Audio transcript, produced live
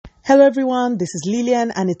Hello everyone, this is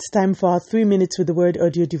Lillian and it's time for our 3 minutes with the word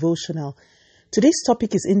audio devotional. Today's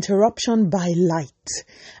topic is interruption by light,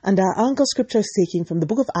 and our anchor scripture is taken from the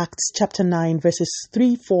book of Acts chapter 9 verses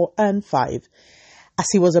 3, 4 and 5. As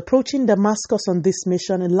he was approaching Damascus on this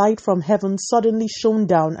mission, a light from heaven suddenly shone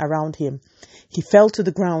down around him. He fell to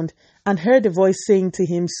the ground and heard a voice saying to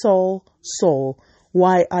him, "Saul, Saul,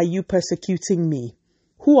 why are you persecuting me?"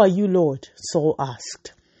 "Who are you, Lord?" Saul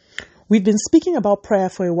asked. We've been speaking about prayer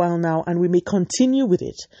for a while now, and we may continue with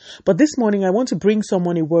it. But this morning, I want to bring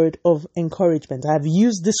someone a word of encouragement. I've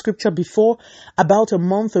used this scripture before about a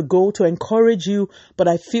month ago to encourage you, but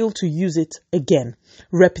I feel to use it again.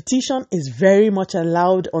 Repetition is very much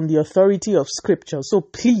allowed on the authority of scripture. So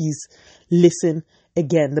please listen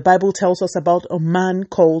again. The Bible tells us about a man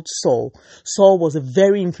called Saul. Saul was a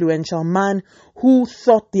very influential man who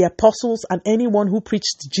thought the apostles and anyone who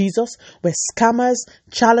preached Jesus were scammers,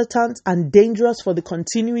 charlatans, and dangerous for the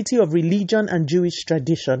continuity of religion and Jewish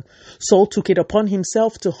tradition. Saul took it upon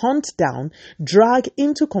himself to hunt down, drag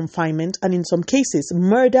into confinement, and in some cases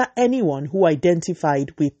murder anyone who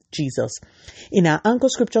identified with Jesus. In our anchor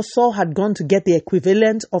scripture, Saul had gone to get the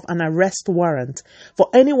equivalent of an arrest warrant for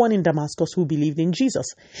anyone in Damascus who believed in Jesus.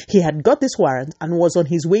 He had got this warrant and was on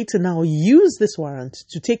his way to now use this warrant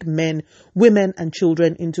to take men, women, and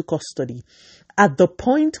children into custody. At the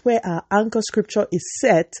point where our anchor scripture is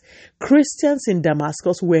set, Christians in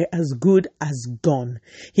Damascus were as good as gone.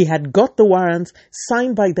 He had got the warrant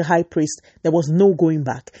signed by the high priest. There was no going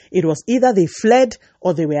back. It was either they fled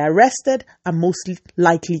or they were arrested and most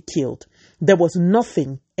likely killed. There was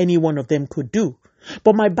nothing any one of them could do.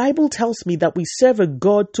 But my Bible tells me that we serve a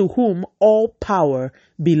God to whom all power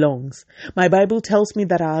belongs. My Bible tells me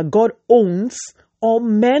that our God owns all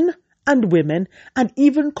men and women, and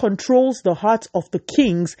even controls the hearts of the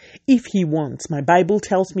kings if he wants. My Bible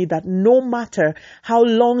tells me that no matter how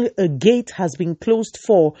long a gate has been closed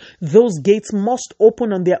for, those gates must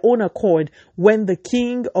open on their own accord when the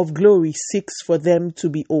King of Glory seeks for them to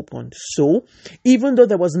be opened. So, even though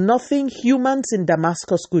there was nothing humans in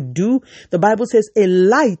Damascus could do, the Bible says a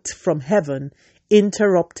light from heaven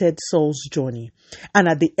interrupted Saul's journey. And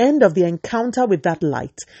at the end of the encounter with that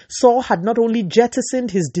light, Saul had not only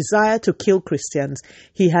jettisoned his desire to kill Christians,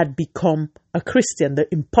 he had become a Christian. The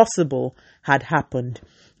impossible had happened.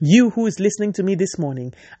 You who is listening to me this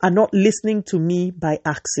morning are not listening to me by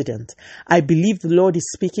accident. I believe the Lord is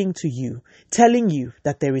speaking to you, telling you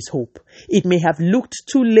that there is hope. It may have looked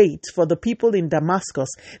too late for the people in Damascus.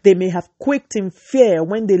 They may have quaked in fear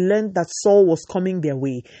when they learned that Saul was coming their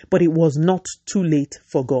way, but it was not too late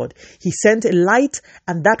for God. He sent a light,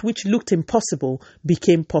 and that which looked impossible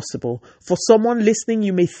became possible. For someone listening,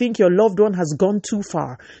 you may think your loved one has gone too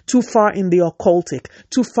far in the occultic,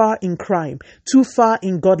 too far in crime, too far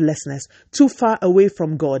in godlessness, too far away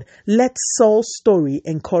from God. Let Saul's story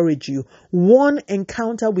encourage you. One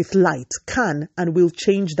encounter with light can and will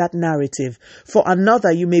change that narrative. For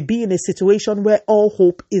another, you may be in a situation where all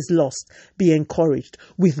hope is lost. Be encouraged.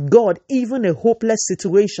 With God, even a hopeless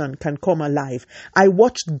situation can come alive. I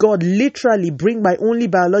watched God literally bring my only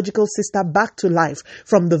biological sister back to life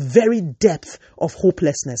from the very depth of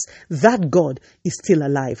hopelessness. That God is still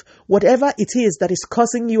alive. Whatever it is that is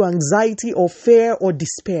causing you anxiety or fear or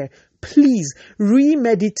despair, please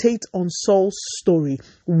remeditate on Saul's story.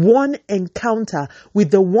 One encounter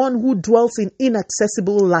with the one who dwells in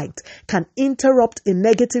inaccessible light can interrupt a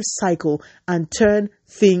negative cycle and turn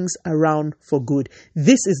things around for good.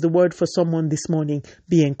 This is the word for someone this morning.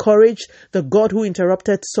 Be encouraged. The God who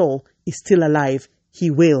interrupted Saul is still alive.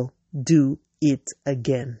 He will do it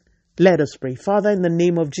again. Let us pray. Father, in the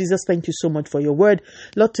name of Jesus, thank you so much for your word.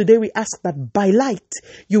 Lord, today we ask that by light,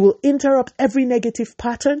 you will interrupt every negative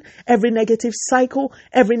pattern, every negative cycle,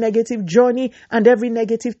 every negative journey, and every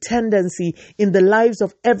negative tendency in the lives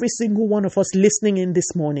of every single one of us listening in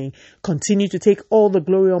this morning. Continue to take all the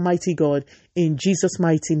glory, Almighty God. In Jesus'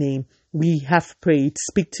 mighty name, we have prayed.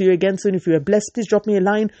 Speak to you again soon. If you are blessed, please drop me a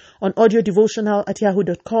line on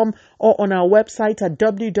audiodevotional@yahoo.com or on our website at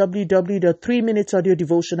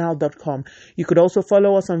www.3minutesaudiodevotional.com. You could also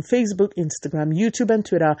follow us on Facebook, Instagram, YouTube, and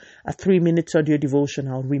Twitter at 3 Minutes Audio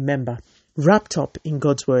Devotional. Remember, wrapped up in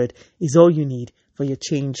God's word is all you need for your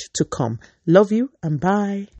change to come. Love you and bye.